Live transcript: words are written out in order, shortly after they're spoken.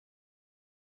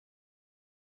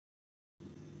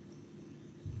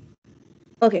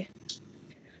Okay.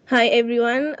 Hi,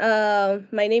 everyone.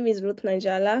 My name is Ruth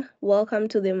Nanjala. Welcome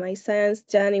to the My Science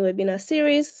Journey webinar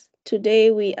series.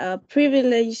 Today, we are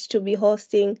privileged to be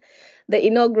hosting the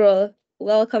inaugural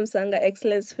Welcome Sangha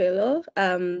Excellence Fellow,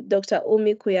 Dr.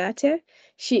 Oumie Kuyateh.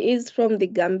 She is from the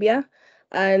Gambia,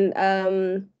 and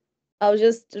I'll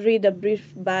just read a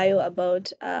brief bio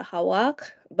about her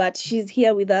work, but she's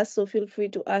here with us, so feel free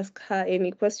to ask her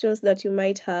any questions that you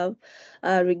might have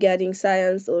regarding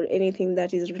science or anything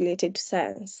that is related to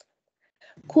science.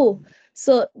 Cool.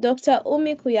 So Dr.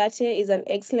 Oumie Kuyateh is an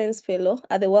Excellence Fellow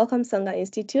at the Wellcome Sangha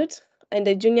Institute and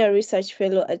a Junior Research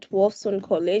Fellow at Wolfson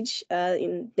College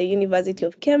in the University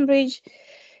of Cambridge.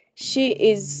 She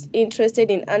is interested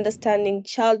in understanding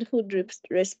childhood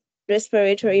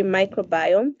respiratory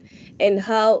microbiome and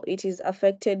how it is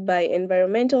affected by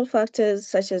environmental factors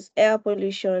such as air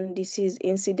pollution, disease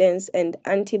incidence, and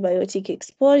antibiotic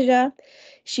exposure.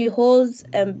 She holds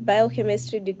a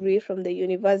biochemistry degree from the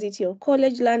University of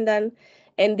College London,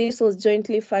 and this was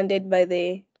jointly funded by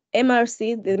the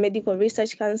MRC, the Medical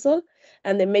Research Council,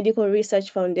 and the Medical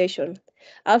Research Foundation.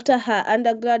 After her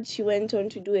undergrad, she went on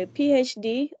to do a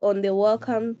PhD on the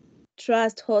Wellcome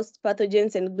Trust Host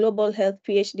Pathogens and Global Health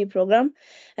PhD program,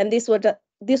 and this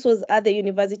was at the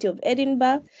University of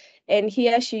Edinburgh. And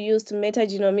here she used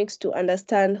metagenomics to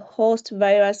understand host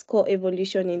virus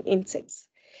co-evolution in insects.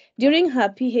 During her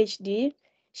PhD,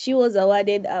 she was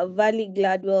awarded a Valley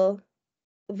Gradwell,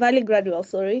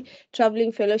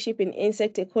 traveling fellowship in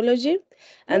insect ecology,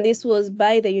 and this was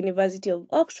by the University of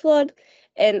Oxford.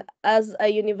 And as a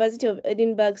University of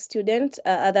Edinburgh student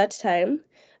at that time,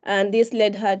 and this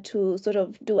led her to sort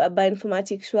of do a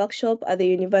bioinformatics workshop at the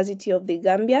University of the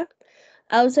Gambia.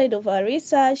 Outside of her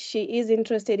research, she is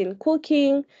interested in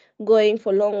cooking, going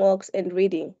for long walks, and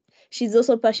reading. She's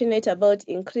also passionate about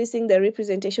increasing the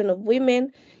representation of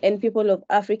women and people of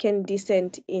African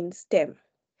descent in STEM.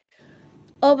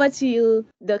 Over to you,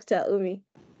 Dr. Oumie.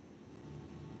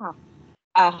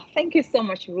 Thank you so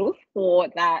much, Ruth, for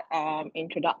that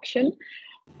introduction.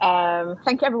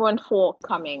 Thank you, everyone, for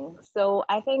coming. So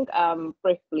I think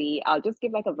briefly, I'll just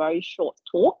give like a very short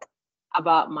talk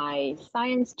about my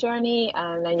science journey,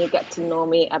 and then you get to know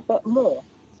me a bit more.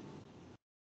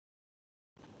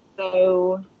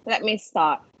 So let me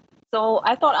start. So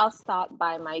I thought I'll start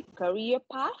by my career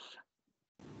path.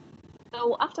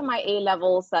 So after my A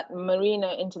levels at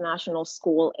Marina International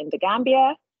School in the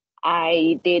Gambia,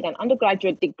 I did an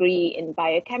undergraduate degree in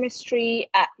biochemistry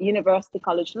at University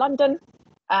College London,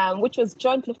 which was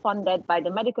jointly funded by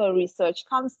the Medical Research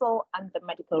Council and the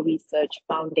Medical Research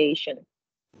Foundation.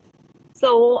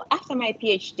 So after my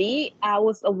PhD, I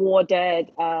was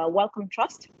awarded a Wellcome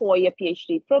Trust 4-year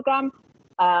PhD program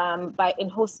in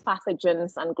host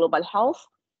pathogens and global health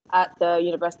at the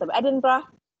University of Edinburgh.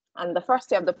 And the first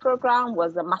year of the program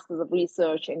was a Master's of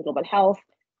Research in Global Health.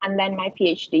 And then my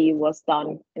PhD was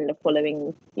done in the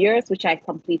following years, which I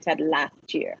completed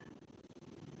last year.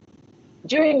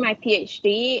 During my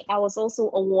PhD, I was also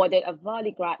awarded a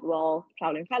Valley Gradwell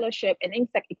Traveling Fellowship in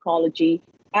Insect Ecology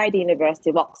by the University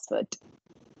of Oxford.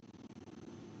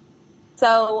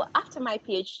 So after my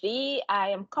PhD, I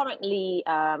am currently,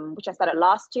 which I started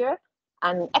last year,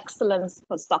 an Excellence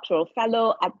Postdoctoral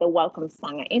Fellow at the Wellcome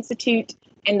Sangha Institute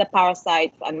in the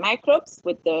Parasites and Microbes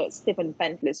with the Stephen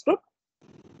Bentley's group.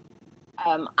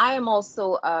 I am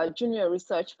also a Junior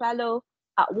Research Fellow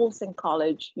at Wolfson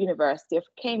College, University of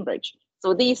Cambridge.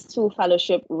 So these two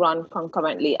fellowships run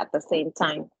concurrently at the same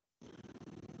time.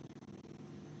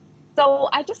 So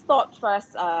I just thought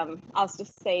first, I'll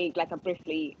just say like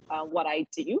briefly what I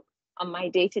do on my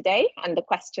day-to-day and the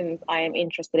questions I am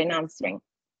interested in answering.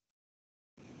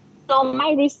 So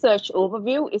my research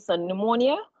overview is on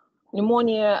pneumonia.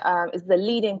 Pneumonia is the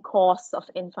leading cause of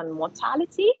infant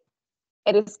mortality.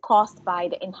 It is caused by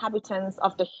the inhabitants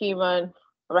of the human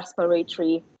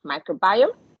respiratory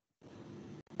microbiome.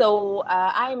 So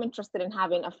I am interested in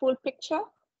having a full picture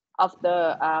of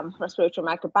the respiratory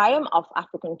microbiome of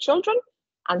African children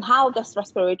and how this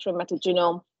respiratory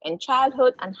metagenome in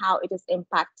childhood and how it is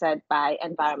impacted by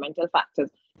environmental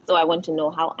factors. So I want to know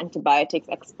how antibiotics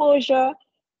exposure,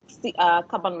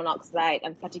 carbon monoxide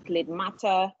and particulate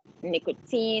matter,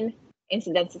 nicotine,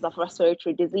 incidences of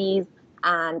respiratory disease,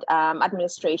 and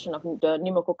administration of the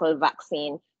pneumococcal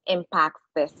vaccine impacts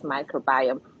this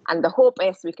microbiome. And the hope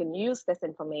is we can use this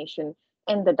information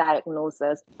in the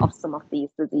diagnosis of some of these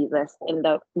diseases in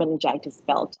the meningitis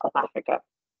belt of Africa.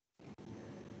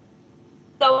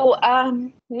 So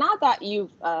now that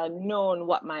you've known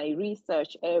what my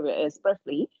research area is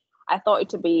briefly, I thought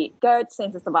it would be good,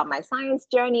 since it's about my science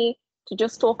journey, to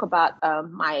just talk about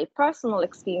my personal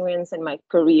experience in my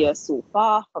career so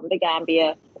far from the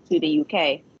Gambia to the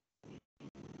UK.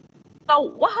 So,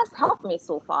 what has helped me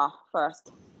so far?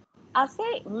 First, I'll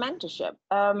say mentorship.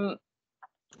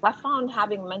 I found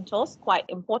having mentors quite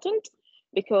important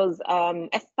because,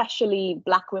 especially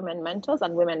Black women mentors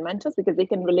and women mentors, because they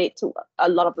can relate to a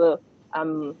lot of the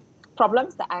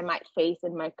problems that I might face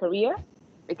in my career.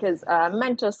 Because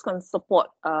mentors can support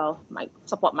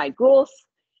my growth,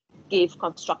 give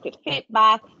constructive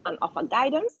feedback, and offer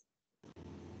guidance.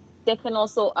 They can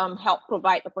also help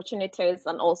provide opportunities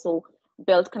and also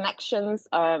build connections.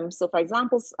 So, for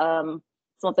example, some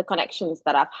of the connections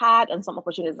that I've had and some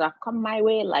opportunities that have come my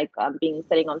way, like being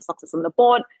sitting on Success on the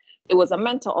Board, it was a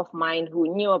mentor of mine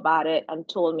who knew about it and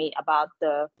told me about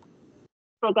the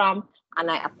program, and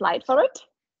I applied for it.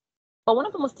 But one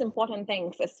of the most important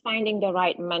things is finding the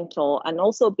right mentor and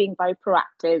also being very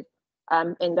proactive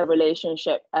in the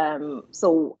relationship.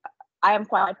 So I am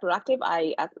quite proactive.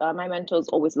 My mentors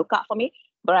always look out for me,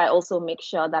 but I also make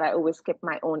sure that I always keep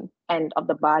my own end of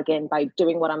the bargain by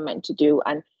doing what I'm meant to do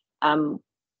and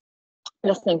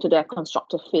listening to their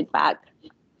constructive feedback.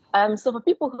 So for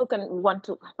people who can want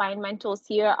to find mentors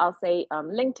here, I'll say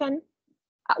LinkedIn,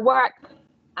 at work,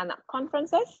 and at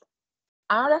conferences.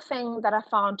 Another thing that I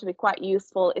found to be quite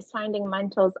useful is finding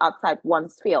mentors outside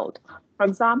one's field. For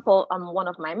example, one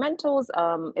of my mentors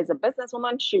is a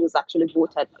businesswoman. She was actually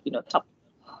voted, top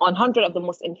 100 of the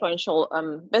most influential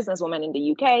businesswomen in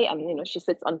the UK, and she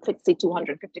sits on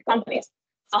 250 companies.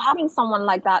 So having someone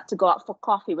like that to go out for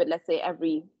coffee with, let's say,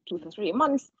 every 2 to 3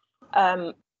 months,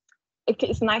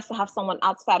 it's nice to have someone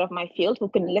outside of my field who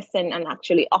can listen and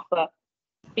actually offer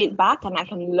feedback, and I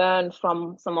can learn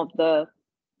from some of the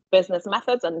business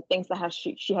methods and things that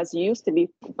she has used to be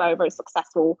very, very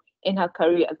successful in her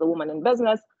career as a woman in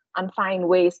business, and find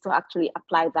ways to actually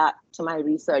apply that to my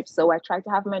research. So I try to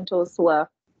have mentors who are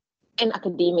in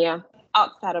academia,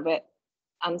 outside of it,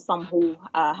 and some who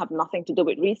have nothing to do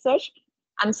with research.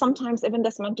 And sometimes even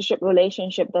this mentorship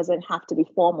relationship doesn't have to be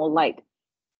formal. Like,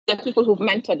 there are people who've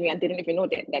mentored me and didn't even know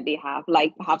that they have.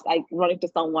 Like, perhaps I run into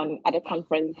someone at a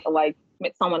conference, or I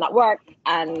met someone at work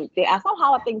and they ask, "Oh,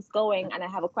 how are things going?" And I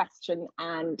have a question,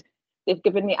 and they've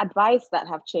given me advice that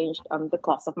have changed the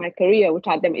course of my career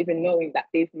without them even knowing that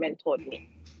they've mentored me.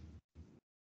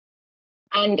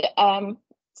 And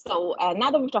so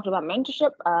now that we've talked about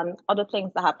mentorship, other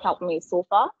things that have helped me so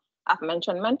far, I've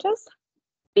mentioned mentors,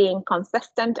 being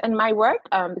consistent in my work,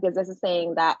 because there's a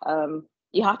saying that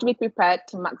you have to be prepared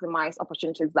to maximize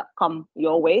opportunities that come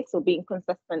your way. So being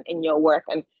consistent in your work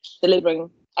and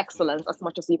delivering excellence as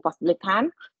much as you possibly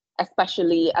can,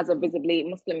 especially as a visibly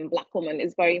Muslim and Black woman,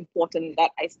 is very important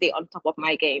that I stay on top of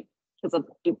my game because of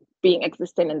being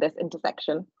existing in this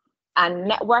intersection. And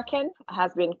networking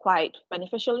has been quite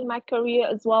beneficial in my career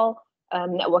as well.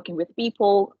 Networking with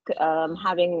people,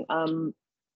 having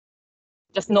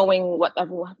just knowing what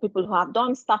people who have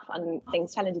done stuff and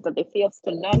things, challenges that they face,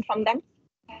 to learn from them.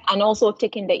 And also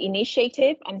taking the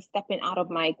initiative and stepping out of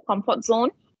my comfort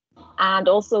zone, and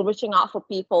also reaching out for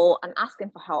people and asking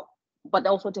for help, but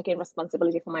also taking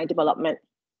responsibility for my development.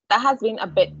 That has been a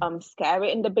bit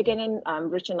scary in the beginning,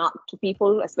 reaching out to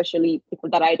people, especially people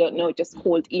that I don't know, just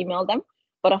cold email them.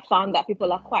 But I found that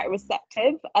people are quite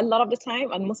receptive a lot of the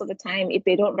time. And most of the time, if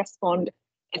they don't respond,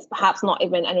 it's perhaps not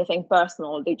even anything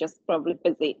personal. They just probably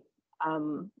busy.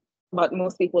 But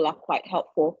most people are quite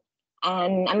helpful.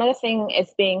 And another thing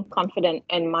is being confident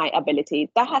in my ability.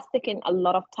 That has taken a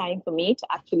lot of time for me to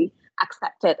actually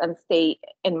accept it and stay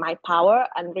in my power,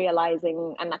 and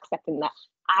realizing and accepting that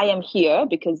I am here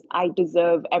because I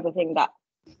deserve everything that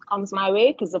comes my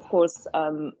way. Because of course,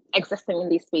 existing in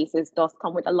these spaces does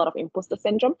come with a lot of imposter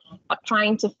syndrome, but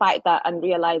trying to fight that and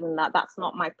realizing that that's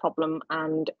not my problem,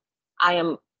 and I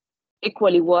am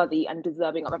equally worthy and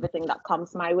deserving of everything that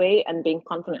comes my way, and being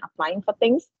confident applying for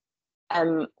things.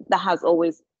 That has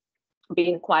always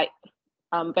been quite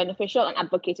beneficial, and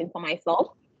advocating for myself.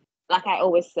 Like I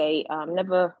always say,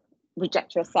 never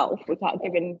reject yourself without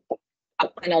giving a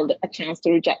panel a chance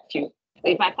to reject you. So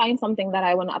if I find something that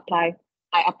I want to apply,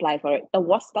 I apply for it. The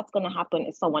worst that's going to happen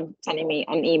is someone sending me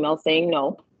an email saying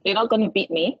no. They're not going to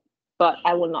beat me, but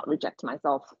I will not reject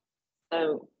myself.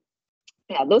 So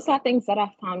yeah, those are things that I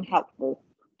found helpful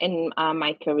in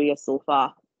my career so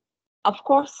far. Of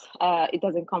course, it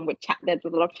doesn't come with there's a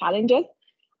lot of challenges.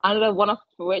 Another one of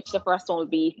which, the first one will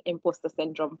be imposter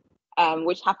syndrome,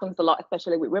 which happens a lot,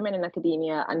 especially with women in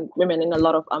academia and women in a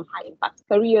lot of high impact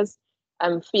careers,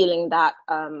 feeling that,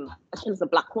 especially as a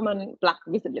Black woman,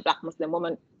 visibly Black Muslim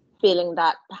woman, feeling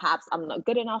that perhaps I'm not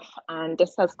good enough. And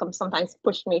this has sometimes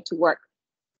pushed me to work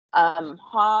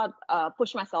hard,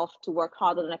 push myself to work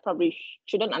harder than I probably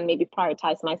shouldn't, and maybe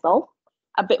prioritize myself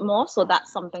a bit more. So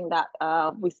that's something that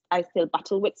I still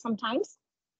battle with sometimes.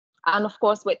 And of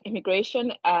course, with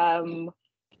immigration,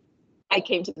 I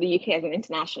came to the UK as an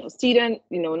international student,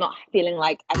 not feeling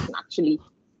like I can actually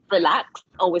relax,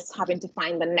 always having to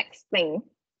find the next thing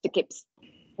to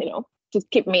to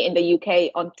keep me in the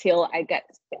UK until I get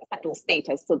settled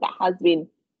status. So that has been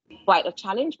quite a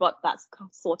challenge, but that's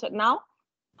sorted now.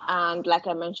 And like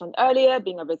I mentioned earlier,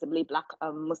 being a visibly Black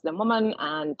Muslim woman,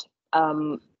 and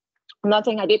another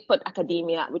thing, I did put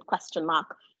academia with question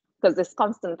mark, because this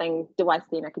constant thing, do I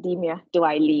stay in academia? Do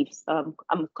I leave?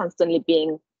 I'm constantly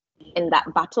being in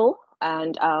that battle.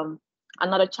 And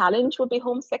another challenge would be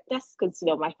homesickness, because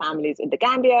my family is in the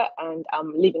Gambia and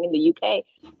I'm living in the UK.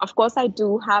 Of course, I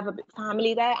do have a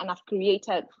family there, and I've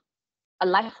created a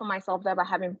life for myself there by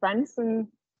having friends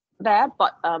there,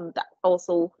 but that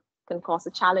also can cause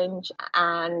a challenge,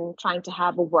 and trying to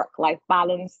have a work-life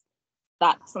balance,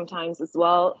 that sometimes as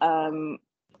well.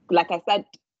 Like I said,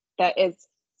 there is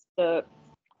the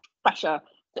pressure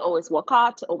to always work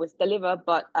hard, to always deliver,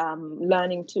 but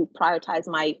learning to prioritize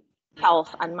my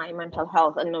health and my mental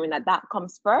health, and knowing that that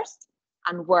comes first,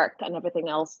 and work and everything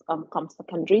else comes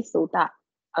secondary. So that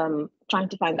trying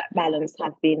to find that balance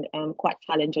has been quite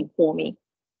challenging for me.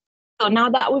 So now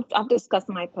that I've discussed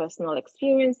my personal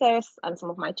experiences and some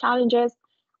of my challenges,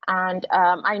 and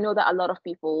I know that a lot of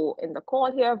people in the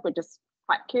call here were just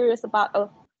quite curious about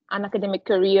an academic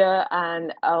career,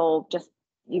 and just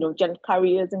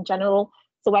careers in general.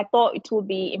 So I thought it would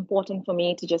be important for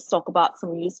me to just talk about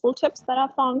some useful tips that I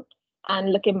found,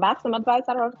 and looking back, some advice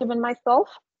that I've given myself,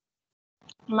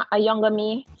 a younger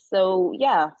me. So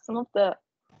yeah, some of the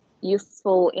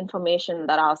useful information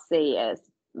that I'll say is,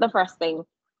 the first thing,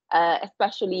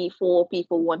 especially for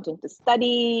people wanting to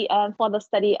study further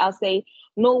study, I'll say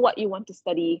know what you want to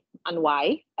study and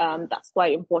why. That's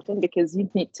quite important, because you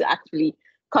need to actually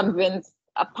convince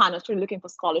a panel if you're looking for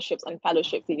scholarships and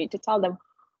fellowships. You need to tell them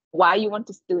why you want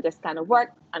to do this kind of work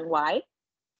and why.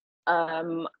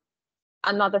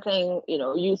 Another thing,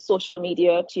 use social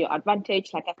media to your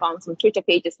advantage. Like, I found some Twitter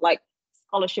pages like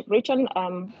Scholarship Written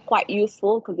quite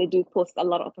useful, because they do post a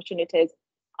lot of opportunities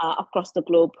across the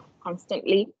globe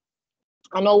constantly.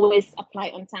 And always apply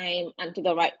on time and to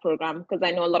the right program, because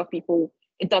I know a lot of people,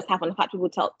 it does happen. I've had people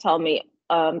tell me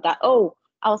that, oh,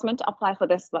 I was meant to apply for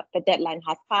this, but the deadline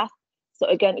has passed. So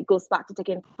again, it goes back to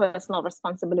taking personal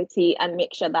responsibility and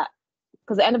make sure that,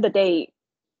 because at the end of the day,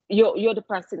 you're the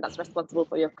person that's responsible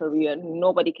for your career.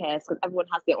 Nobody cares, because everyone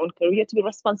has their own career to be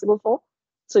responsible for.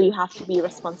 So you have to be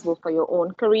responsible for your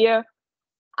own career,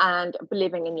 and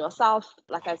believing in yourself.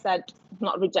 Like I said,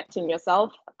 not rejecting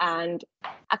yourself, and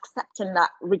accepting that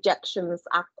rejections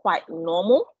are quite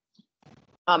normal.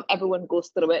 Everyone goes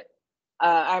through it.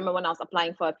 I remember when I was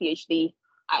applying for a PhD,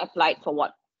 I applied for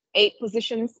 8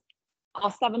 positions or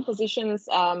 7 positions,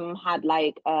 had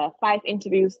like 5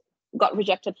 interviews, got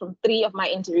rejected from 3 of my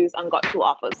interviews, and got 2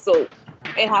 offers. So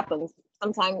it happens.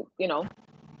 Sometimes,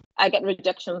 I get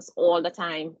rejections all the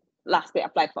time. Last year I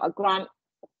applied for a grant,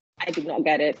 I did not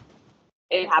get it.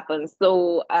 It happens.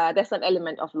 So there's an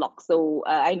element of luck. So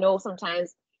I know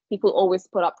sometimes people always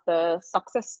put up the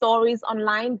success stories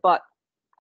online, but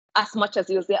as much as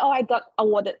you'll say, oh, I got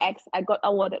awarded X, I got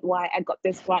awarded Y, I got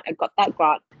this grant, I got that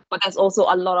grant, but there's also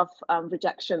a lot of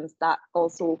rejections that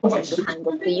also come behind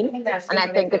the scene. And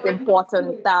I think it's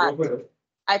important that,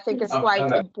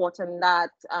 quite important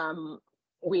that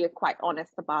we're quite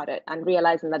honest about it, and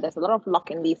realizing that there's a lot of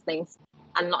luck in these things,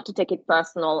 and not to take it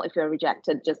personal if you're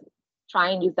rejected. Just try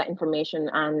and use that information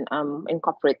and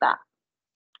incorporate that.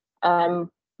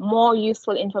 More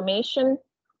useful information,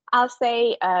 I'll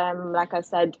say, like I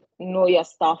said, know your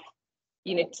stuff.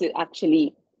 You need to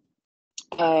actually,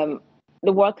 the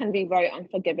world can be very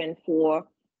unforgiving for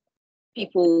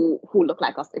people who look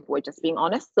like us, if we're just being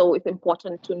honest. So it's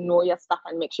important to know your stuff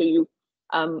and make sure you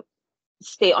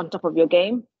stay on top of your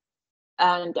game.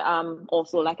 And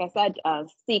also, like I said,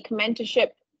 seek mentorship.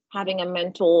 Having a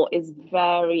mentor is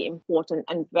very important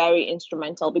and very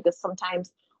instrumental, because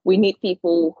sometimes we need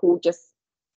people who just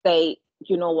say,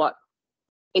 you know what,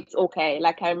 it's okay.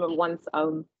 Like, I remember once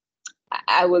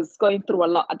I was going through a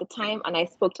lot at the time, and I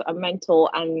spoke to a mentor,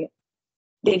 and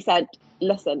they said,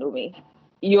 listen, Oumie,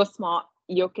 you're smart,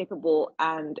 you're capable,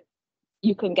 and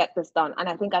you can get this done. And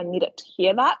I think I needed to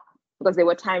hear that, because there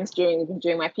were times during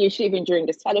my PhD, even during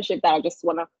this fellowship, that I just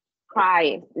want to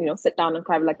cry, sit down and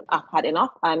cry, like, I've had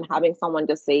enough. And having someone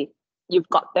just say, you've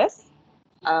got this,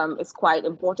 is quite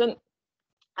important.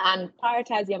 And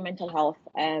prioritize your mental health.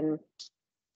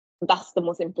 That's the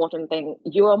most important thing.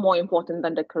 You are more important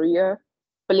than the career.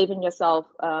 believe in yourself,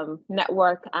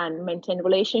 network and maintain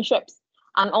relationships.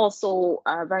 And also,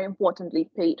 very importantly,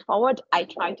 pay it forward. I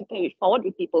try to pay it forward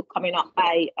with people coming up.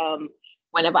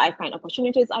 Whenever I find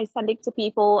opportunities, I send it to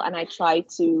people, and I try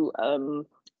to.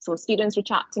 Some students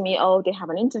reach out to me. Oh, they have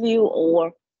an interview,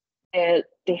 or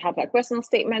they have like personal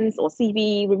statements or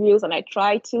CV reviews, and I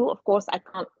try to. Of course, I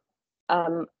can't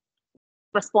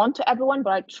respond to everyone,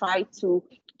 but I try to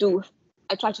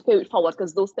pay it forward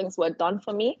because those things were done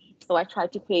for me. So I try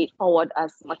to pay it forward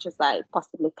as much as I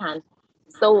possibly can.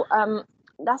 So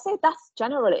that's it. That's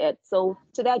generally it. So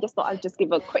today I just thought I'd just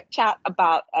give a quick chat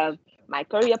about my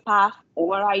career path,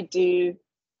 what I do,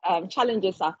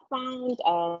 challenges I've found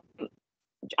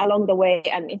along the way,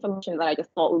 and information that I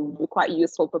just thought would be quite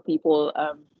useful for people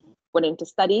wanting to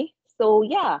study. So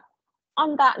yeah,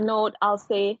 on that note, I'll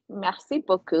say merci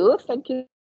beaucoup. Thank you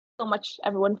so much,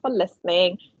 everyone, for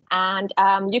listening. And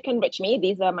you can reach me.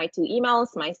 These are my two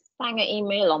emails, my Sanger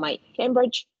email or my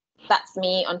Cambridge. That's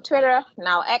me on Twitter,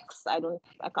 now X. I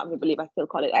can't really believe I still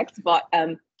call it X, but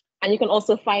and you can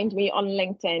also find me on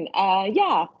LinkedIn.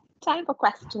 Yeah, time for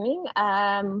questioning.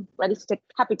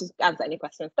 Happy to answer any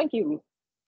questions. Thank you.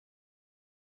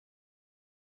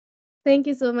 Thank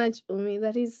you so much, Oumie.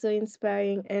 That is so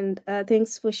inspiring. And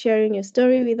thanks for sharing your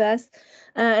story with us.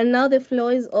 And now the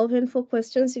floor is open for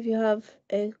questions. If you have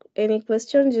any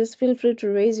question, just feel free to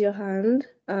raise your hand.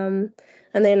 And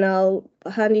then I'll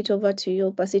hand it over to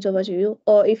you, pass it over to you.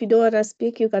 Or if you don't want to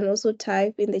speak, you can also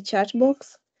type in the chat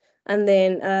box. And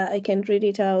then I can read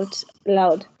it out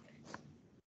loud.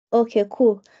 Okay,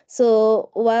 cool.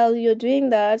 So while you're doing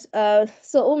that,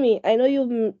 so Oumie, I know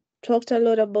you've talked a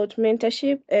lot about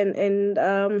mentorship and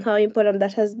how important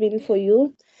that has been for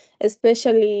you,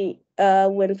 especially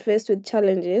when faced with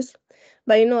challenges.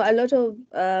 But a lot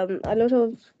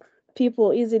of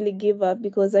people easily give up,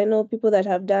 because I know people that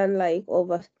have done like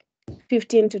over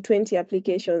 15 to 20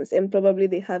 applications and probably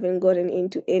they haven't gotten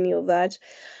into any of that.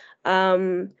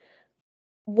 How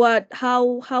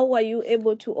were you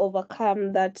able to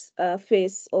overcome that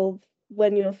phase of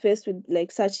when you're faced with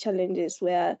like such challenges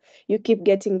where you keep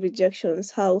getting rejections?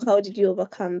 How did you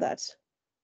overcome that?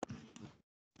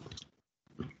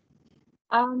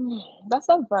 That's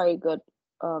a very good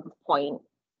point.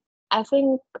 I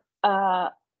think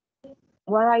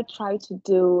what I try to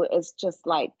do is just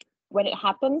like when it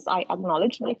happens, I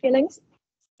acknowledge my feelings,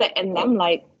 sit in them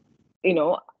like, you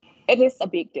know, it is a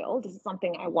big deal. This is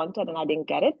something I wanted and I didn't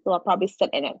get it. So I'll probably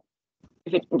sit in it.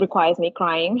 If it requires me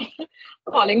crying,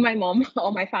 calling my mom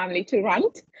or my family to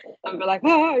rant, and be like,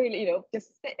 oh, really, just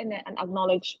sit in it and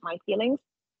acknowledge my feelings.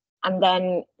 And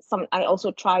then I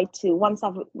also try to, once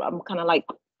I've kind of like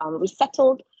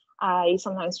resettled, I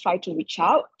sometimes try to reach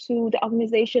out to the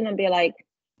organization and be like,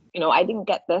 I didn't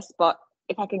get this, but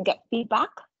if I can get feedback,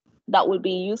 that would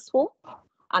be useful.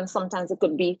 And sometimes it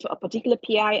could be to a particular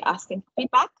PI asking for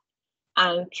feedback,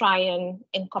 and try and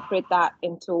incorporate that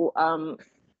into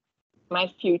my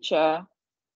future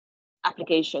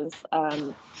applications,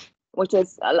 which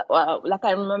is like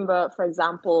I remember, for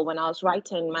example, when I was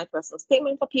writing my personal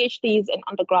statement for PhDs in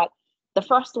undergrad, the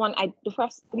first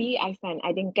three I sent,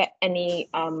 I didn't get any,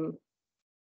 I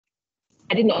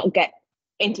did not get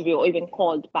interview or even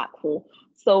called back for.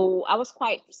 So I was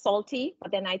quite salty,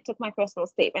 but then I took my personal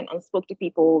statement and spoke to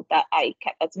people that I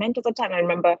kept as mentors at the time. I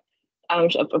remember a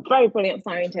very brilliant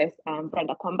scientist,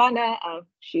 Brenda Kwambana,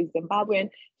 she's Zimbabwean.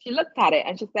 She looked at it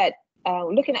and she said,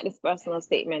 looking at this personal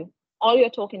statement, all you're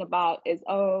talking about is,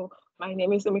 oh, my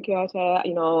name is Oumie Kuyateh,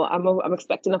 I'm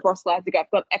expecting a first class degree,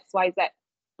 I've got X, Y, Z.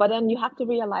 But then you have to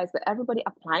realize that everybody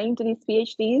applying to these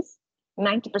PhDs,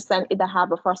 90% either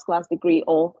have a first class degree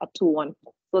or a 2-1.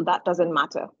 So that doesn't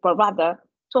matter. But rather,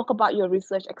 talk about your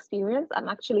research experience and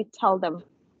actually tell them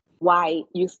why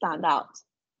you stand out.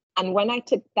 And when I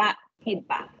took that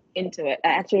feedback into it, I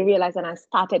actually realized, and I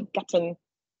started getting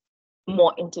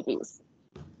more interviews.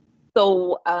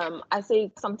 So I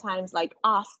say sometimes like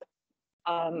ask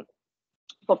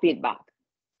for feedback.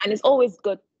 And it's always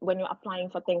good when you're applying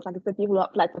for things, like if people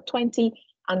apply for 20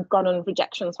 and gotten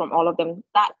rejections from all of them,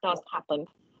 that does happen.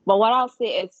 But what I'll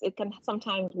say is it can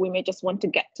sometimes we may just want to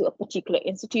get to a particular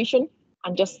institution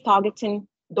and just targeting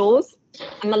those.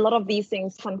 And a lot of these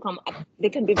things they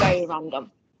can be very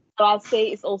random. So I'll say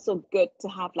it's also good to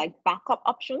have like backup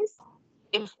options.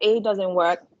 If A doesn't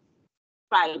work,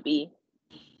 try B.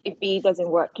 If B doesn't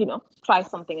work, try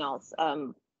something else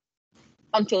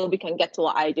until we can get to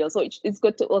our ideal. So it's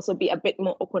good to also be a bit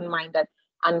more open-minded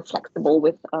and flexible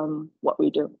with what we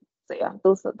do. So yeah,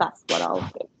 that's what I'll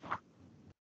say.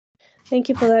 Thank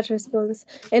you for that response.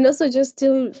 And also, just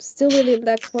still within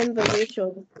that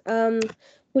conversation,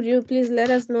 could you please let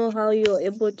us know how you're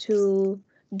able to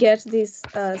get these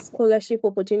scholarship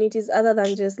opportunities other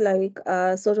than just like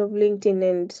sort of LinkedIn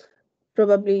and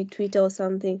probably Twitter or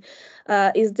something?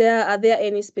 Are there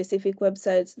any specific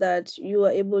websites that you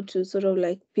are able to sort of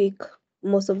like pick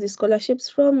most of the scholarships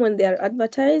from when they are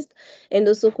advertised? And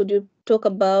also, could you talk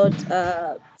about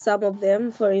some of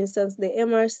them, for instance, the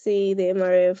MRC, the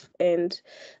MRF, and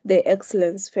the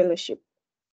Excellence Fellowship?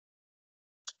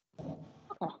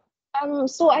 Okay.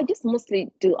 So I just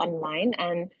mostly do online,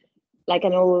 and like I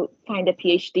know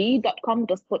findaphd.com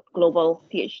just put global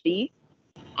PhD.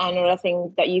 And another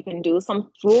thing that you can do,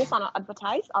 some rules are not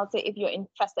advertised. I'll say if you're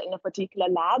interested in a particular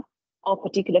lab or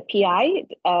particular PI,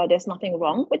 there's nothing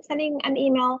wrong with sending an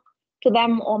email to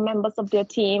them or members of their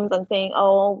teams and saying,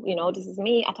 oh, this is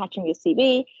me, attaching your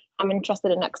CV. I'm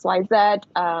interested in XYZ.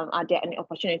 Are there any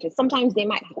opportunities? Sometimes they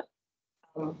might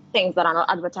have things that are not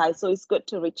advertised. So it's good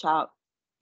to reach out.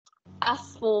 As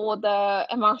for the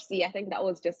MRC, I think that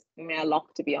was just mere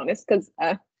luck, to be honest, because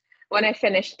when I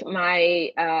finished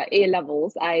my A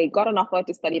levels, I got an offer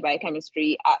to study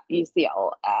biochemistry at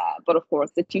UCL, but of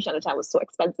course, the tuition at the time was so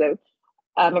expensive.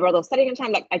 My brother was studying at the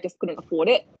time, like I just couldn't afford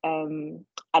it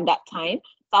at that time.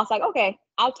 So I was like, okay,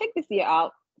 I'll take this year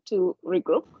out to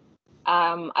regroup.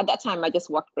 At that time, I just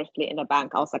worked briefly in a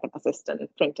bank. I was like an assistant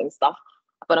printing stuff,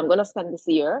 but I'm going to spend this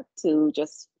year to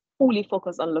just fully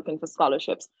focus on looking for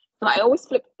scholarships. So I always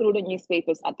flipped through the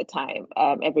newspapers at the time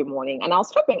every morning, and I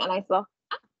was flipping, and I saw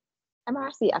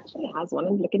MRC actually has one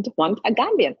and looking to fund a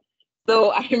Gambian. So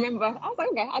I remember I was like,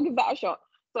 okay, I'll give that a shot.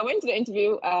 So I went to the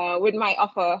interview with my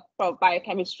offer for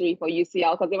biochemistry for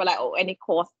UCL because they were like, oh, any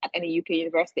course at any UK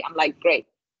university. I'm like, great.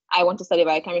 I want to study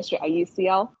biochemistry at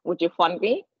UCL. Would you fund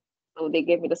me? So they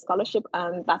gave me the scholarship,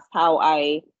 and that's how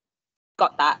I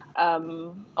got that.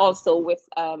 Also with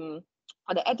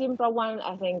for the Edinburgh one,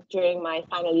 I think during my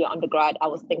final year undergrad, I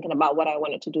was thinking about what I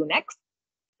wanted to do next.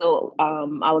 So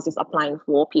I was just applying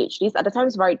for PhDs. At the time,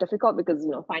 it's very difficult because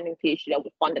finding PhD that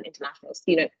would fund an international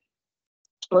student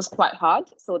was quite hard.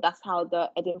 So that's how the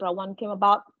Edinburgh one came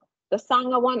about. The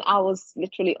Sanger one, I was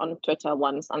literally on Twitter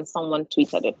once, and someone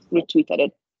retweeted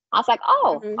it. I was like,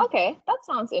 oh, okay, that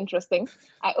sounds interesting.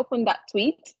 I opened that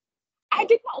tweet. I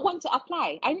did not want to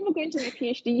apply. I remember going to my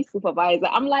PhD supervisor.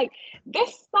 I'm like,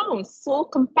 this sounds so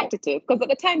competitive because at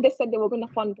the time they said they were going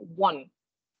to fund one.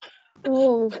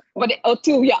 Oh, or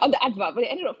two, yeah, on the advert, but they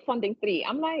ended up funding three.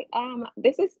 I'm like,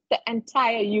 this is the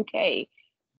entire UK.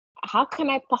 How can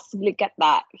I possibly get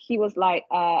that? He was like,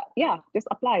 yeah, just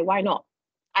apply. Why not?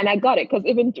 And I got it because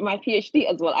even my PhD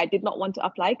as well, I did not want to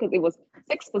apply because it was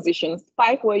 6 positions,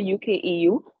 5 were UK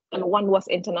EU, and 1 was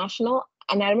international.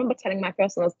 And I remember telling my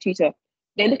personal tutor,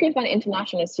 they're looking for an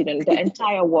international student, the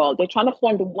entire world. They're trying to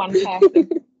fund one person.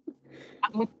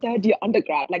 I'm a third year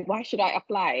undergrad. Like, why should I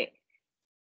apply?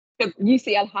 Because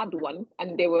UCL had one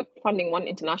and they were funding one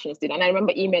international student. And I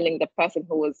remember emailing the person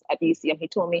who was at UCL. He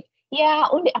told me, yeah,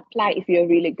 only apply if you're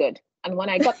really good. And when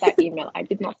I got that email, I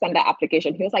did not send that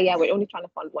application. He was like, yeah, we're only trying to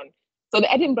fund one. So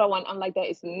the Edinburgh one, I'm like, there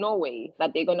is no way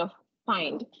that they're going to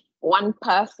find one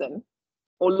person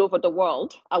all over the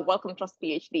world, a Wellcome Trust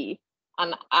PhD.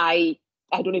 And I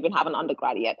don't even have an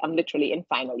undergrad yet. I'm literally in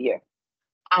final year.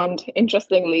 And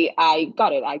interestingly, I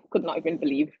got it. I could not even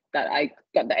believe that I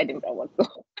got the Edinburgh one.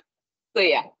 So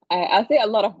yeah, I'll say a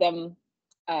lot of them.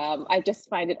 I just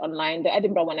find it online. The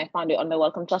Edinburgh one, I found it on the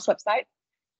Wellcome Trust website.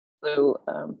 So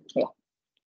yeah.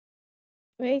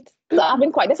 Right. So I've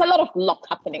been there's a lot of luck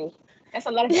happening. There's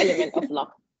a lot of element of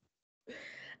luck.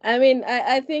 I mean,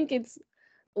 I think it's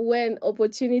when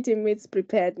opportunity meets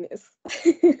preparedness.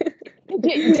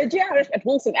 The GRF at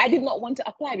Wilson, I did not want to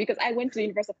apply because I went to the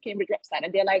University of Cambridge website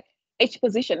and they're like, each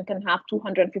position can have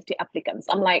 250 applicants.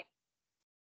 I'm like,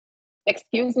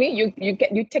 excuse me,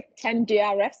 you take 10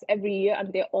 GRFs every year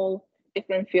and they're all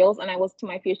different fields. And I was to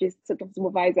my PhD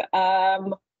supervisor,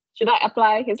 should I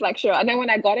apply? He's like, sure. And then when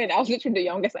I got in, I was literally the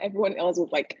youngest. Everyone else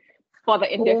was like further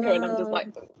in their career. And I'm just like,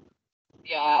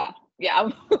 yeah.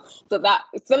 So that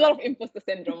it's a lot of imposter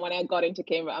syndrome when I got into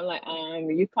Cambridge. I'm like,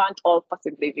 you can't all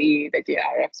possibly be the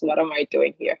GRFs. What am I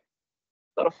doing here?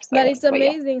 Sort of But thing. it's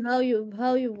amazing how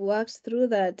you've worked through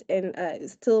that and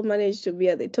still managed to be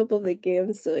at the top of the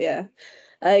game. So yeah,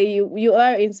 you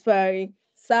are inspiring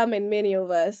some and many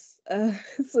of us.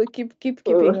 So keeping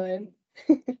on.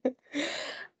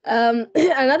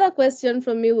 Another question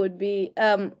from me would be,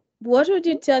 what would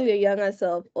you tell your younger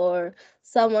self or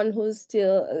someone who's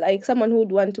still like someone who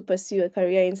would want to pursue a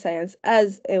career in science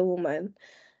as a woman,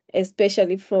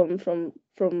 especially from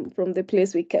the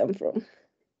place we come from?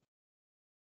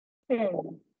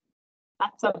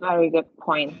 That's a very good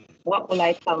point. What will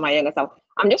I tell my younger self?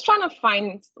 I'm just trying to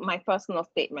find my personal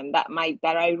statement that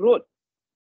I wrote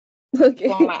for Okay.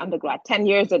 my undergrad 10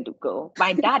 years ago.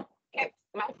 My dad kept,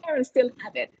 my parents still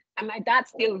have it, and my dad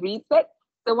still reads it.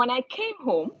 So when I came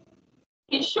home,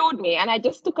 he showed me, and I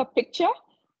just took a picture.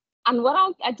 And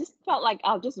I just felt like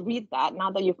I'll just read that now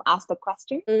that you've asked the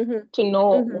question Mm-hmm. to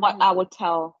know what Mm-hmm. I would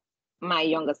tell my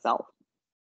younger self.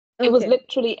 It was Okay.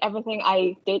 literally everything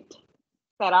I did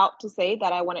set out to say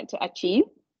that I wanted to achieve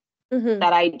Mm-hmm.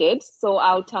 that I did. So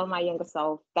I'll tell my younger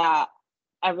self that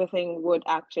everything would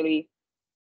actually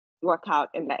work out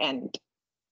in the end.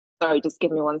 Sorry, just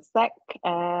give me one sec.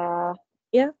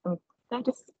 Yeah. Can I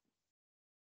just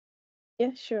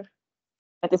Yeah. Sure.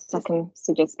 at this Just second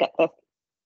to just get this.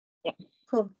 Yeah,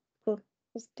 cool. Cool.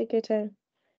 Just take your time.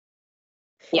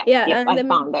 yeah, Yeah. yep, And I let me.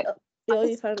 found it. Oh,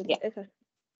 you found Yeah, it. Okay.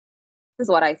 this is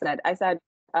what I said. I said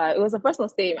it was a personal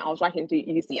statement. I was writing to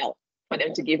UCL for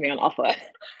them to give me an offer.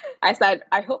 I said,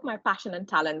 I hope my passion and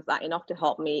talents are enough to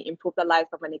help me improve the lives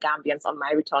of many Gambians on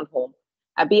my return home.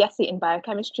 A BSc in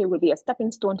biochemistry will be a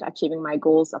stepping stone to achieving my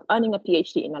goals of earning a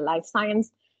PhD in a life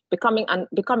science, becoming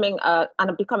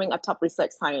a top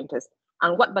research scientist.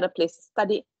 And what better place to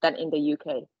study than in the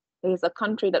UK? It is a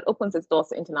country that opens its doors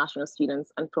to international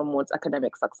students and promotes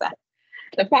academic success.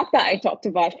 The fact that I talked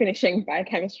about finishing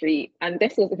biochemistry, and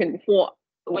this was even before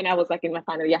when I was like in my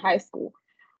final year high school,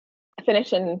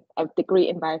 finishing a degree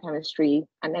in biochemistry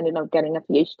and ended up getting a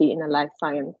PhD in a life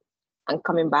science and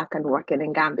coming back and working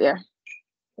in Gambia.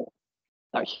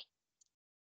 Sorry.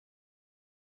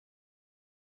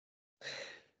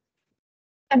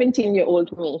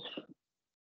 17-year-old me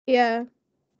Yeah.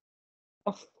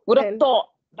 would have And thought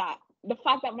that the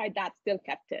fact that my dad still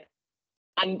kept it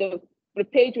and the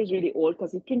page was really old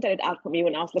because he printed it out for me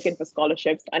when I was looking for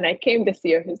scholarships. And I came this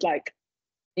year, he's like,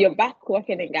 you're back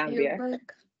working in you're Gambia. back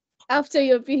after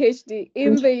your PhD And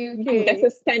in the this UK.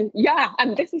 is 10, yeah,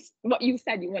 and this is what you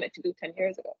said you wanted to do 10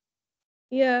 years ago.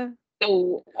 Yeah.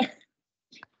 So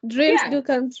Dreams yeah, do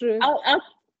come true. I'll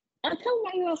tell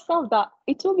myself that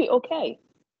it will be okay.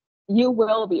 You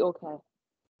will be okay.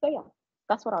 So yeah,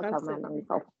 that's what I'll tell my Absolutely.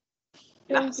 myself.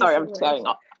 Yeah, Thank you sorry, so I'm much. tearing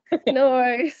up. No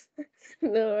worries.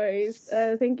 No worries.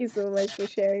 Thank you so much for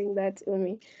sharing that,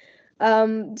 Umi.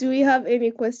 Do we have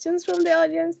any questions from the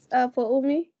audience for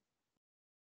Umi?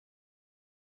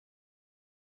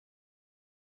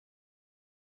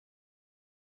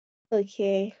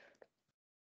 Okay.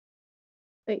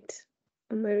 Wait.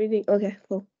 Am I reading? Okay,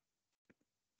 cool.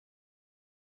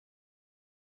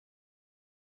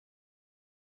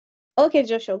 Okay,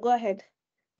 Joshua, go ahead.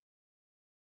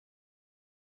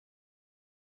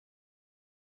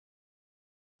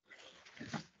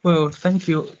 Well, thank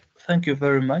you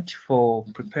very much for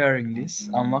preparing this.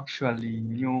 I'm actually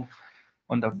new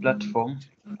on the platform.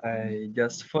 I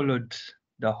just followed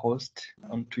the host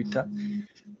on Twitter,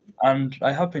 and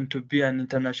I happen to be an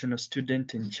international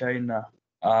student in China.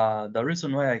 The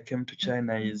reason why I came to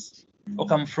China is,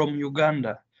 okay, I'm from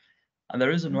Uganda, and the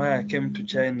reason why I came to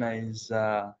China is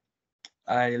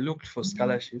I looked for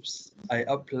scholarships. I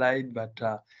applied, but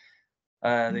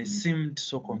they seemed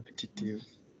so competitive.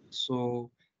 So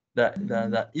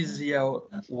the easier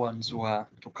ones were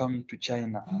to come to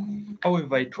China.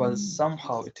 However, it is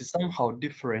somehow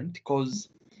different because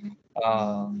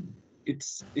uh,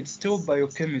 it's still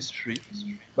biochemistry,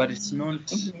 but it's not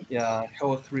Mhm.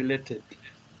 health related.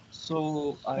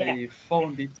 So Yeah, I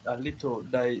found it a little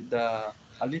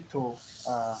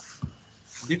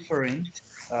different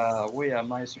where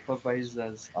my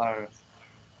supervisors are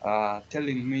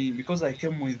telling me, because I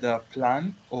came with a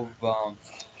plan of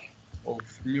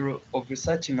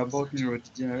researching about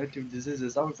neurodegenerative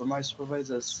diseases. However, my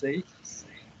supervisors say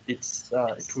it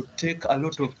would take a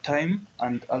lot of time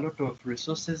and a lot of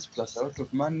resources plus a lot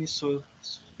of money. So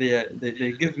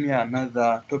they gave me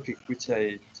another topic which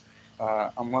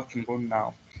I'm working on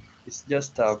now. It's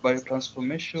just a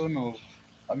biotransformation of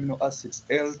amino acids,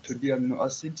 L to D amino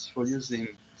acids, for using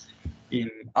in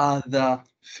other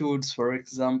fields, for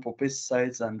example,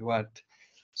 pesticides and what.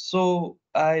 So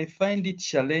I find it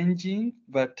challenging,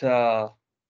 but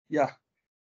yeah,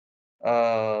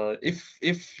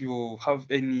 if you have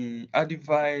any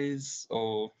advice,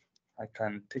 or I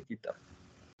can take it up.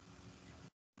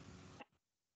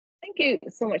 thank you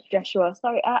so much, Joshua.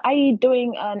 Sorry, are you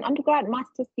doing an undergrad,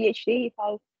 master's, PhD? If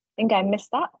I think I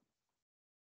missed that.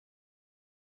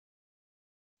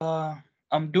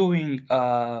 I'm doing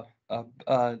a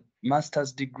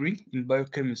master's degree in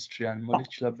biochemistry and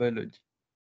molecular biology.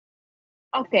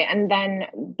 Okay, and then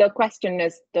the question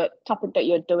is the topic that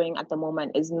you're doing at the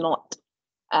moment is not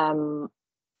um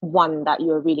one that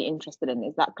you're really interested in.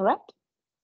 Is that correct?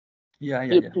 Yeah,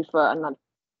 yeah, You yeah. prefer another?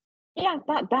 Yeah,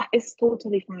 that is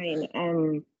totally fine.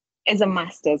 is a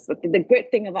master's. But the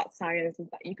great thing about science is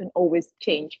that you can always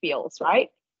change fields, right?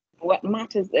 What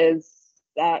matters is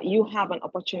that you have an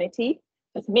opportunity,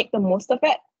 just make the most of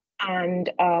it,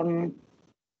 and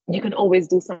you can always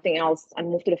do something else and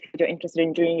move to the field you're interested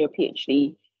in during your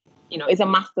PhD. It's a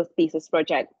master's thesis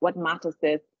project. What matters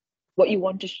is what you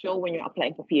want to show when you're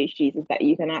applying for PhDs is that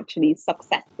you can actually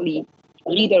successfully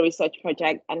lead a research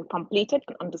project and complete it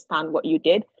and understand what you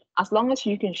did. As long as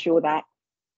you can show that,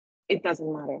 it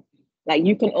doesn't matter. Like,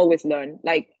 you can always learn.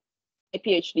 Like, my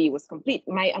PhD was complete.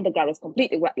 My undergrad was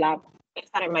completely wet lab. I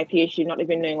started my PhD not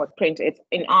even knowing what print is.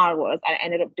 In R was, I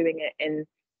ended up doing it in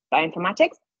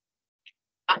bioinformatics,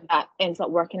 and that ends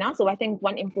up working out. So I think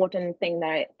one important thing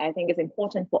that I think is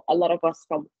important for a lot of us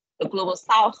from the global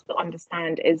south to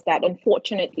understand is that,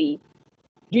 unfortunately,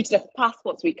 due to the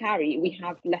passports we carry, we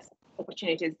have less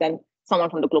opportunities than someone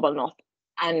from the global north.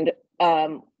 And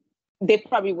they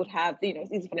probably would have,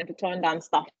 it's easy for them to turn down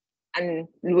stuff and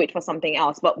wait for something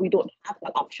else, but we don't have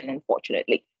that option,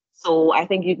 unfortunately. So I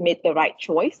think you've made the right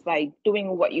choice by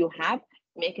doing what you have,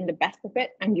 making the best of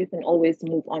it, and you can always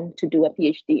move on to do a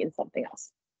PhD in something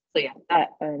else. So yeah,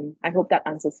 I hope that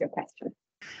answers your question.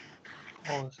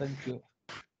 Oh, thank you.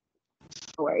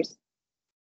 No worries.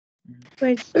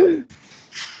 Great.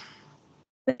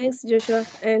 Thanks, Joshua.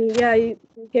 And yeah, you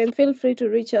can feel free to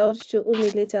reach out to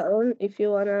Oumie later on if you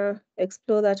want to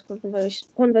explore that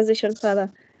conversation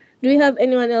further. Do we have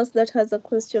anyone else that has a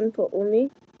question for Oumie?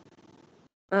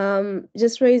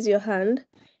 Just raise your hand.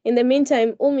 In the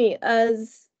meantime, Oumie,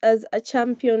 as a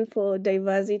champion for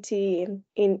diversity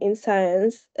in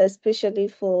science, especially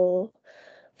for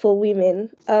women,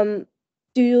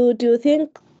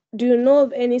 do you know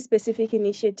of any specific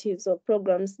initiatives or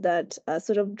programs that are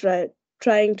sort of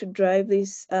trying to drive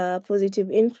this positive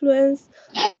influence,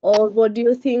 or what do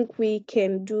you think we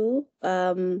can do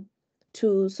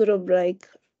to sort of like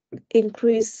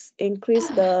increase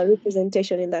the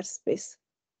representation in that space?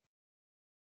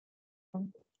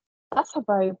 That's a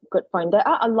very good point. There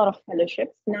are a lot of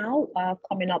fellowships now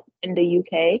coming up in the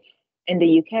UK, and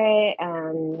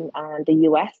the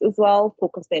US as well,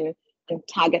 focusing on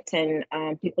targeting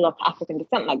people of African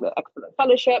descent, like the Excellent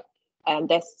Fellowship.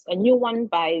 There's a new one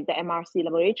by the MRC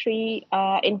Laboratory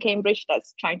in Cambridge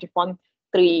that's trying to fund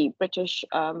 3 British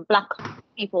Black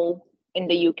people in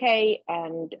the UK,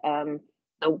 and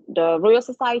the Royal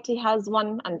Society has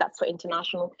one, and that's for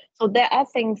international. So there are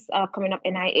things coming up.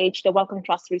 NIH, the Wellcome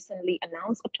Trust recently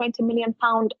announced a £20 million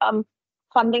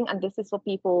funding, and this is for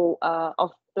people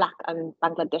of Black and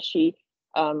Bangladeshi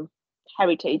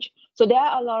heritage. So there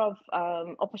are a lot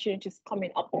of opportunities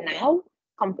coming up now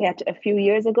compared to a few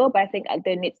years ago, but I think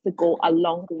there needs to go a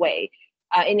long way.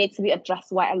 It needs to be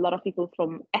addressed why a lot of people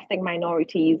from ethnic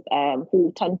minorities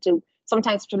who tend to,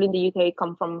 sometimes particularly in the UK,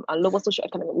 come from a lower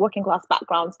socioeconomic working class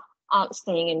backgrounds, aren't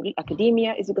staying in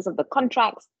academia, is because of the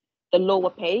contracts, the lower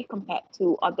pay compared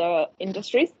to other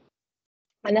industries.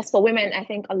 And as for women, I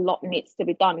think a lot needs to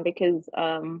be done, because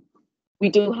we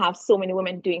do have so many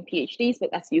women doing PhDs,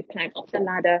 but as you climb up the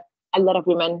ladder, a lot of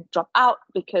women drop out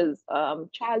because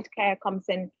childcare comes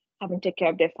in, having to take care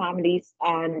of their families,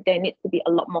 and there needs to be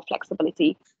a lot more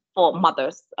flexibility for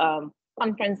mothers.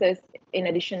 Conferences, in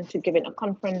addition to giving a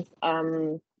conference,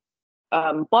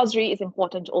 bursary is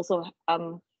important to also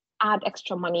add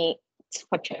extra money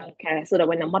for childcare, so that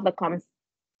when a mother comes,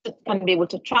 can be able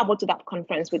to travel to that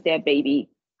conference with their baby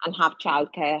and have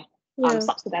childcare,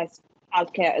 subsidized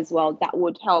childcare as well. That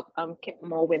would help keep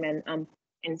more women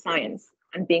in science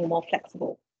and being more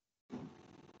flexible.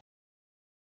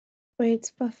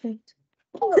 Great, perfect.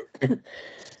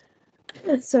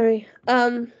 Sorry.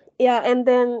 Yeah, and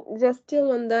then just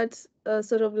still on that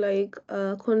sort of like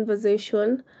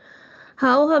conversation,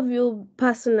 how have you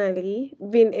personally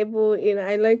been able,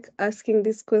 I like asking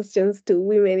these questions to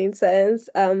women in science.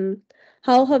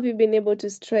 How have you been able to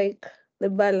strike the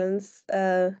balance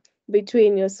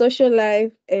between your social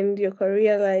life and your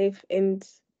career life and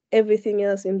everything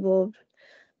else involved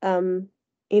in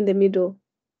the middle?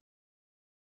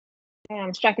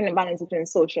 Striking the balance between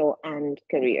social and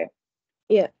career.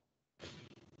 Yeah.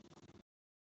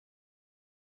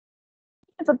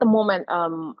 At the moment,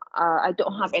 I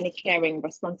don't have any caring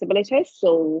responsibilities,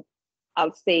 so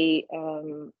I'll say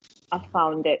I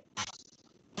found it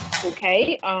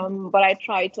okay. But I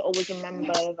try to always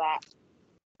remember that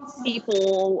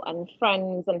people and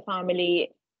friends and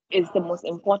family is the most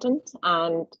important,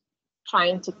 and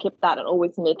trying to keep that, and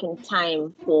always making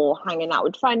time for hanging out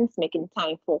with friends, making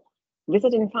time for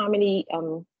visiting family,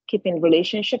 keeping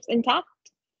relationships intact,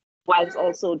 whilst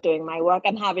also doing my work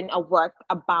and having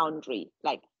a boundary.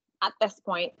 Like, at this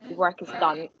point, work is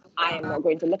done. I am not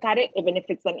going to look at it. Even if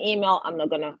it's an email, I'm not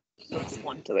going to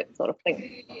respond to it, sort of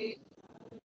thing.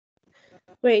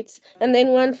 Great. And then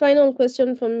one final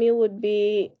question from me would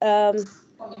be,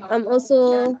 I'm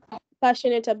also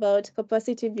passionate about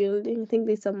capacity building. I think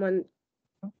there's someone.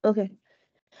 Okay.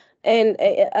 And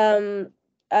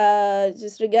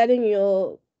just regarding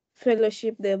your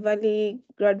fellowship, the Valley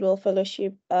Gradual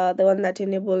Fellowship, the one that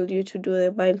enabled you to do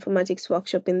a bioinformatics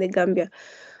workshop in the Gambia.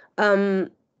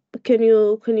 Can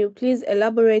you please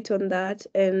elaborate on that?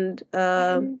 And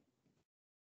okay.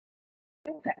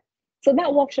 So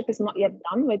that workshop is not yet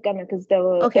done. We're gonna, because there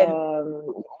were okay.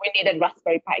 we needed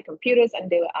Raspberry Pi computers and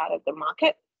they were out of the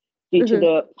market due to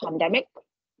the pandemic.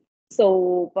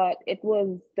 So, but it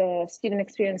was the student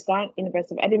experience grant,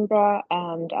 University of Edinburgh,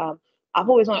 and I've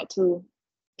always wanted to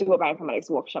do a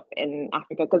bioinformatics workshop in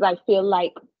Africa because I feel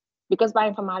like because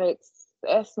bioinformatics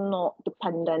is not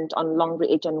dependent on long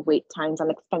reagent wait times and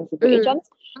expensive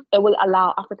reagents, it will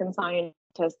allow African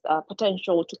scientists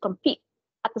potential to compete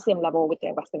at the same level with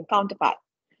their Western counterpart.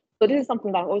 So this is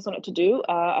something that I always wanted to do.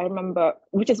 I remember,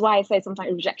 which is why I say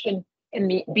sometimes rejection can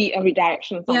be a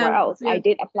redirection somewhere else. I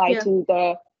did apply to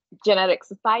the Genetic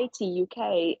Society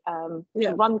UK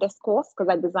to run this course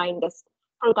because I designed this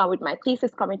program with my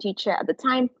thesis committee chair at the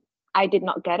time. I did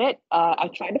not get it. I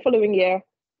tried the following year,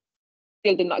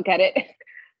 still did not get it.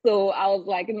 So I was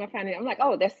like, in my family, I'm like,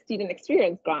 oh, there's student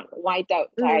experience grant. Why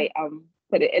don't I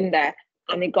put it in there?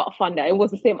 And it got funded. It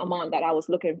was the same amount that I was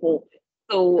looking for.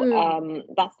 So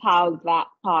that's how that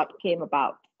part came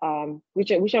about,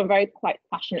 which I'm very quite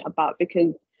passionate about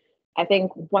because I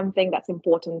think one thing that's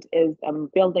important is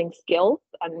building skills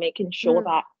and making sure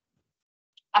that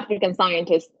African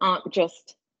scientists aren't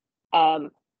just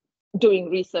doing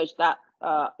research that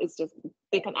is just,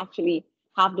 they can actually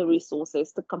have the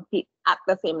resources to compete at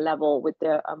the same level with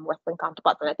their Western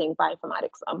counterparts. And I think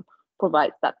bioinformatics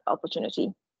provides that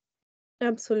opportunity.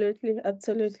 Absolutely,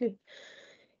 absolutely.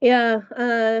 Yeah,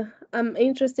 I'm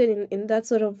interested in that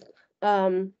sort of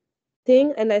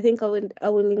thing, and I think I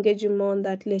will engage you more on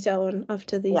that later on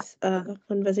after this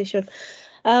conversation.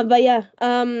 But yeah,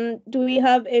 do we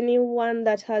have anyone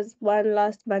that has one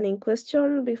last burning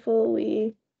question before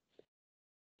we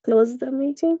close the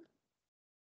meeting?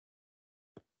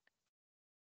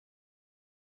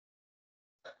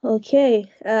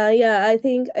 Okay. Yeah, I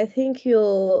think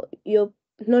your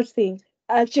not thing.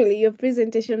 Actually, your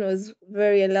presentation was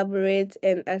very elaborate,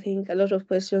 and I think a lot of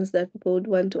questions that people would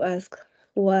want to ask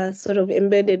were sort of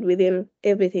embedded within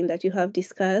everything that you have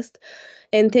discussed.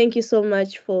 And thank you so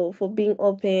much for being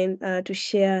open to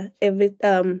share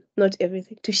not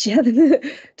everything, to share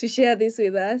to share this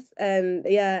with us. And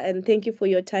yeah, and thank you for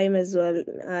your time as well.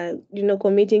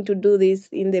 Committing to do this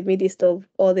in the midst of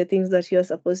all the things that you're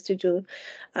supposed to do.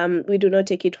 We do not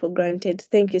take it for granted.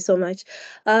 Thank you so much.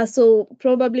 So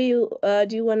probably do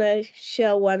you want to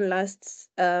share one last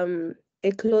a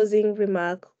closing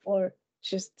remark or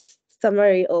just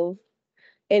summary of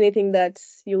anything that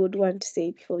you would want to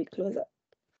say before we close up?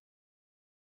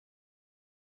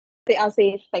 I'll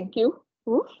say thank you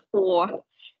for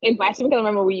inviting me. I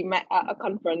remember we met at a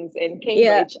conference in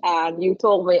Cambridge and you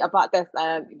told me about this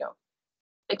and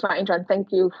it's my intro and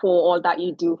thank you for all that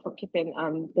you do for keeping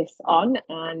this on.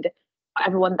 And for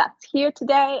everyone that's here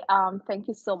today, thank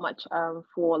you so much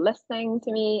for listening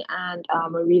to me and I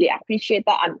really appreciate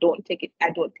that. I don't take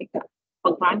that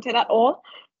for granted at all.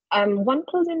 One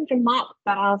closing remark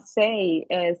that I'll say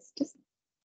is just,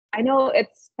 I know it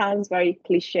sounds very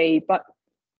cliche, but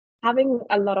having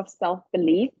a lot of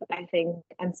self-belief, I think,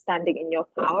 and standing in your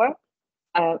power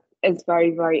is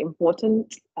very, very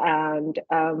important. And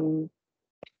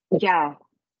I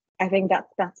think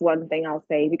that's one thing I'll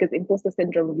say because imposter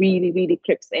syndrome really, really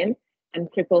creeps in and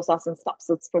cripples us and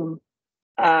stops us from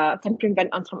can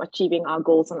prevent us from achieving our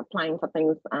goals and applying for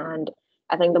things. And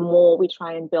I think the more we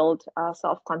try and build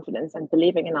self-confidence and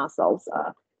believing in ourselves,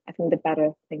 I think the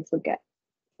better things will get.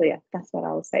 So yeah, that's what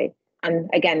I will say. And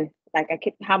again, like I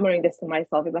keep hammering this to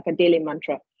myself, it's like a daily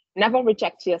mantra. Never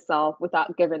reject yourself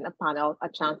without giving a panel a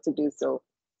chance to do so.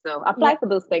 So apply for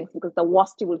those things because the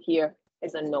worst you will hear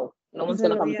is a no. No one's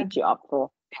gonna come beat you up for.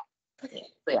 So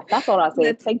yeah, that's all I'll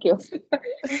say. Thank you.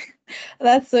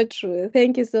 That's so true.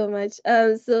 Thank you so much.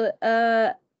 In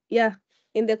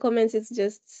the comments it's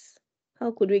just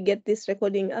how could we get this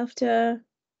recording after?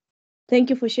 Thank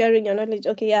you for sharing your knowledge.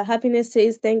 Okay, yeah, Happiness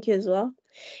says thank you as well.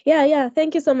 Yeah,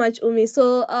 thank you so much, Oumie.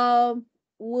 So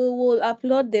we will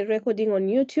upload the recording on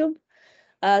YouTube.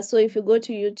 So if you go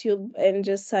to YouTube and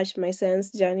just search My Science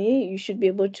Journey, you should be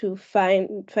able to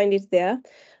find it there.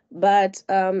 But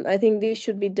I think this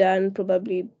should be done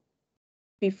probably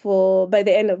by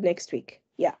the end of next week.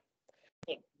 Yeah.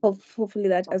 Hopefully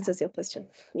that Okay. answers your question.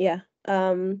 Yeah.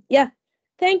 Yeah.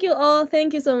 Thank you all.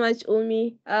 Thank you so much,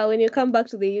 Oumie. When you come back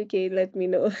to the UK, let me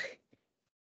know.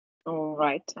 All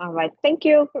right. All right. Thank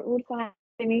you for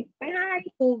having me. Bye.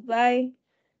 Cool. Bye.